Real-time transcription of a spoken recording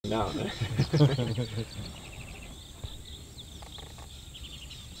now. No?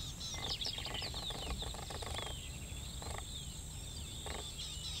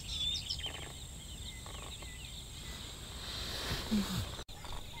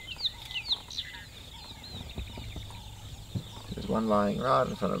 There's one lying right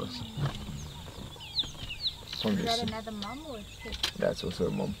in front of us. Is that another mum or a kid? That's also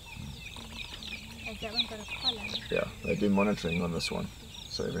a mum. Has that one got a collar? Yeah, they do monitoring on this one.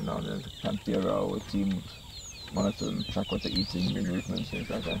 So every now and then the Pantera or team monitor them, track what they're eating, their movements, things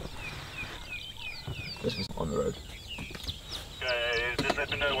like that. This was on the road. Okay, just let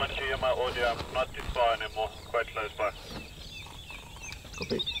me know once you hear my audio. I'm not too far anymore, I'm quite close by.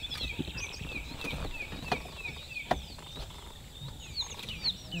 Copy.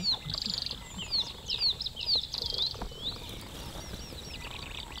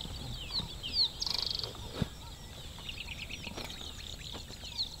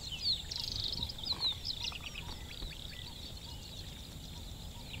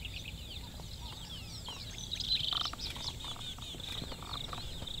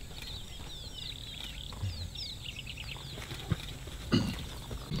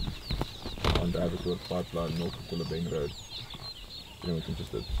 On the Waterbuck pipeline, north of Wild-dogs Road. If anyone's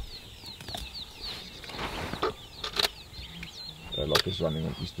interested. The lock is running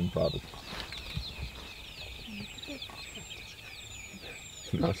on Eastern Private.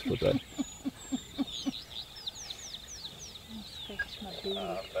 Nice for that.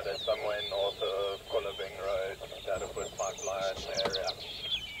 But it's somewhere north of Wild-dogs Road, Waterbuck pipeline area.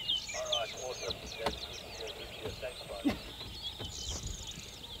 Alright, awesome. Thanks, bye.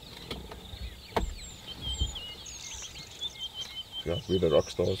 Yeah, we were the rock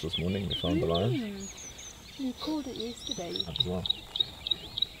stars this morning, we found the lion. You called it yesterday. As well.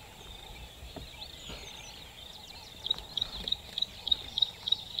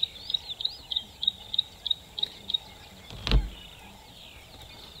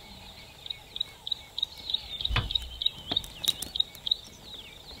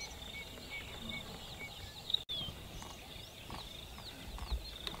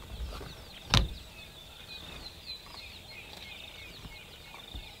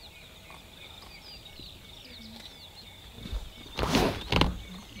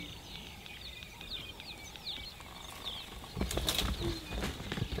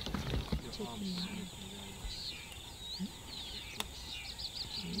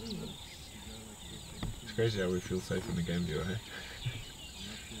 It's crazy how we feel safe in the game viewer, hey?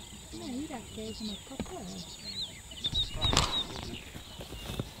 No, you like gave him a proper.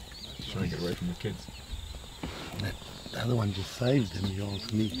 Just trying to get away from the kids. The other one just saved him, you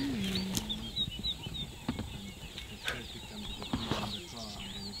ask me.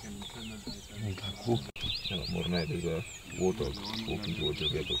 Yeah, but more than that, there's a warthog walking towards your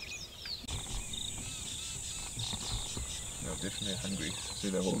vehicle. They're definitely hungry. See,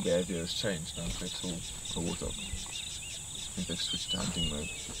 their whole behavior has changed now. They saw a warthog. I think they've switched to hunting mode.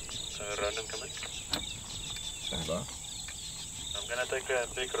 Random come in. Stand by. I'm gonna take a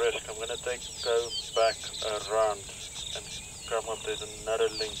big risk. I'm gonna go back around and come up. There's another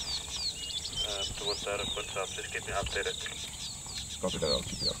link towards that foot up. Just keep me updated. Copy that, I'll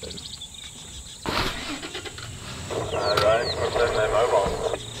keep you updated. Alright, what's that my mobile?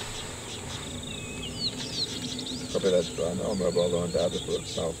 Copy that, Brian. Our mobile on Waterbuck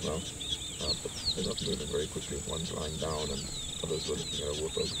south now. But they're not moving very quickly. One's lying down and others are looking at a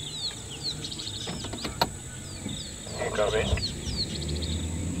warthog. Copy.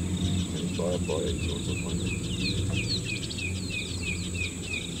 And try and buy all sorts of things.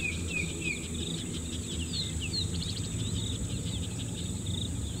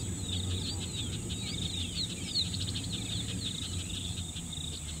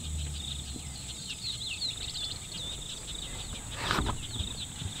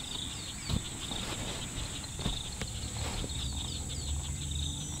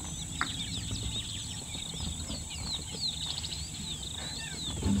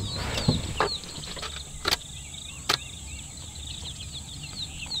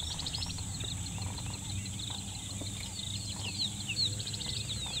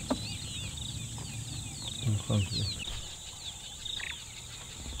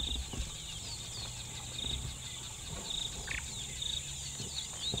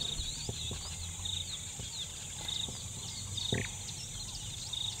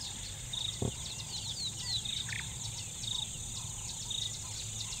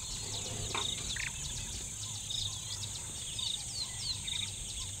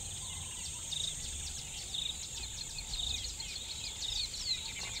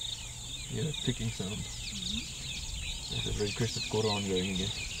 Yeah, ticking sound. There's a red crested coron going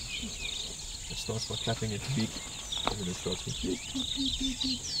again. It starts by clapping its beak, and then it starts with beep, beep, beep, beep,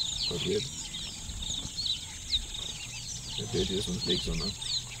 beep. Quite weird. The dirty this one's legs on now.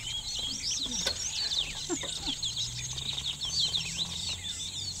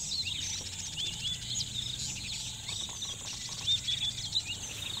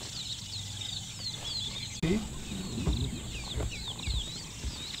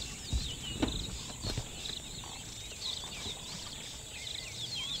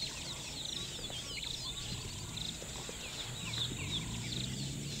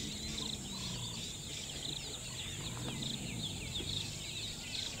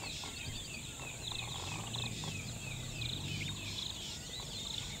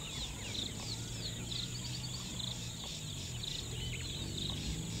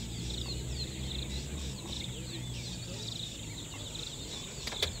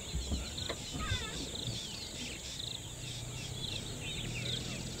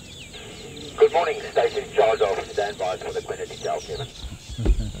 Good morning, station charge of standby for the Kwena detail, Kevin.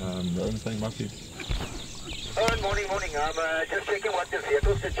 The only thing might be... Morning. I'm just checking what the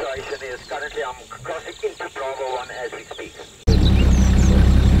vehicle situation is. Currently, I'm crossing into Bravo 1 as we speak.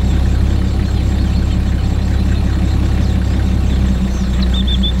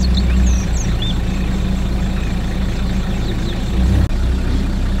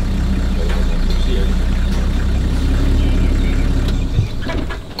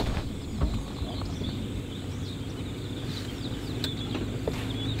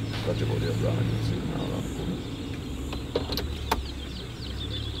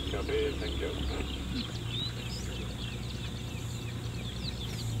 Copy, thank you.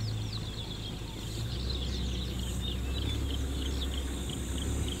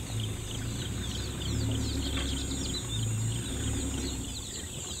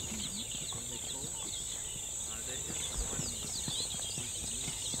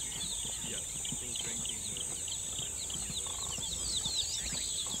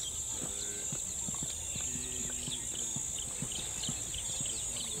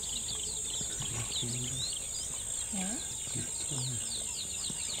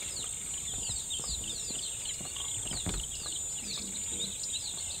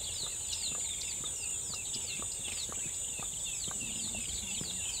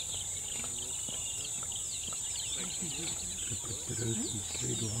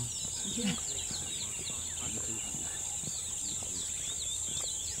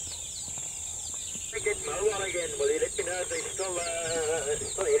 Get mobile again, will you let me know if they're still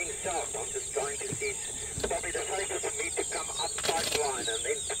heading south? I'm just trying to see, it's probably the safest for me to come up pipeline and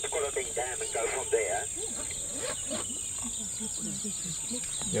then to Quality Dam and go from there.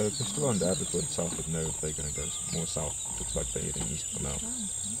 Yeah, they're still on the Waterbuck south, but know if they're going to go more south. Looks like they're heading east for now.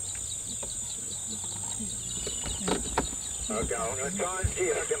 Okay, I'm going to try and see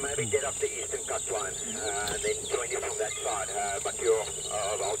if I can maybe get up the eastern cut line and then join you from that side, but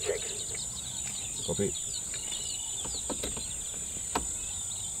I'll check. Copy.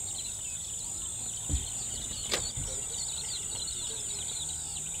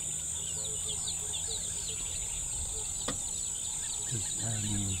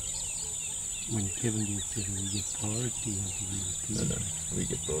 When Kevin gets here, we get priority. No, we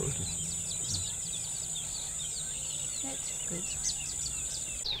get priority. That's good.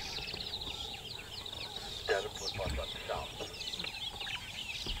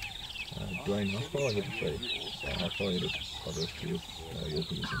 Dwayne, how far ahead of how far ahead of us to your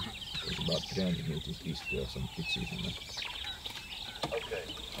position? It's about 300 meters east. There are some pixies in there. Okay,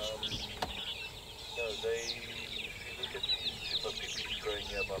 no, if you look at these super pippies growing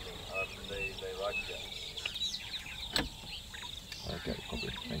here above me, they right here. Okay, copy.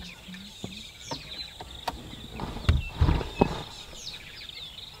 Thanks.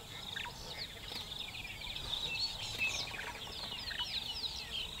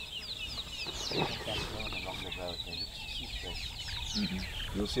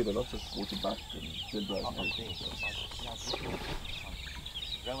 You'll see the lots of Waterbuck and zebras and everything.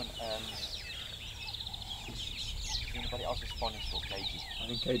 Rowan, anybody else responding for KG? I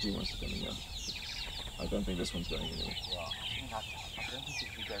think KG wants to come in here. I don't think this one's going anywhere. Yeah, I don't think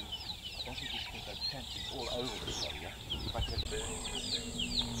if we go, I don't think we should go camping all over this area. But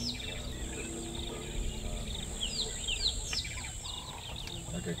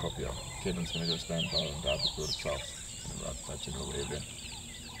Okay, copy out. Kevin's going to go stand by and grab the bird itself. Right, that general area.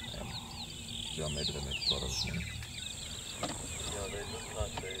 John, maybe they make a photo this morning. Yeah, they look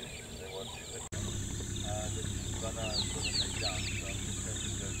like they want to. The runner is going to lay down, so I'm just going to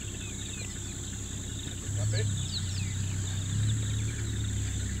go to the cafe.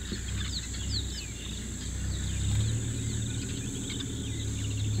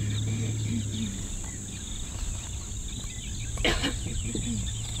 Dwayne,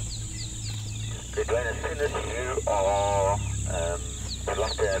 as soon as you are, I'd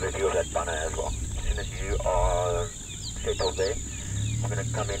like to have a view of that banner as well. As soon as you are settled there, I'm going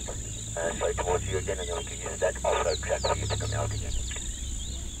to come in straight towards you again, and then we can use that off-road track for you to come out again.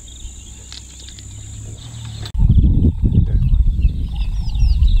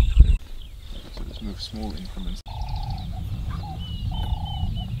 So just move small increments.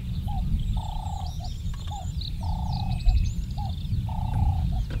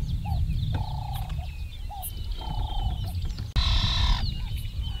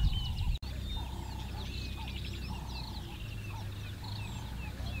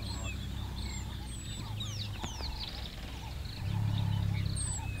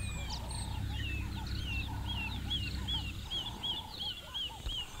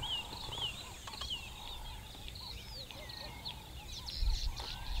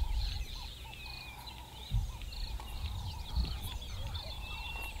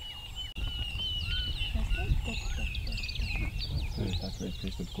 That's where it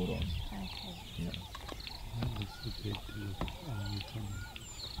tasted good on. Okay. Yeah. That was the big look on the tunnel.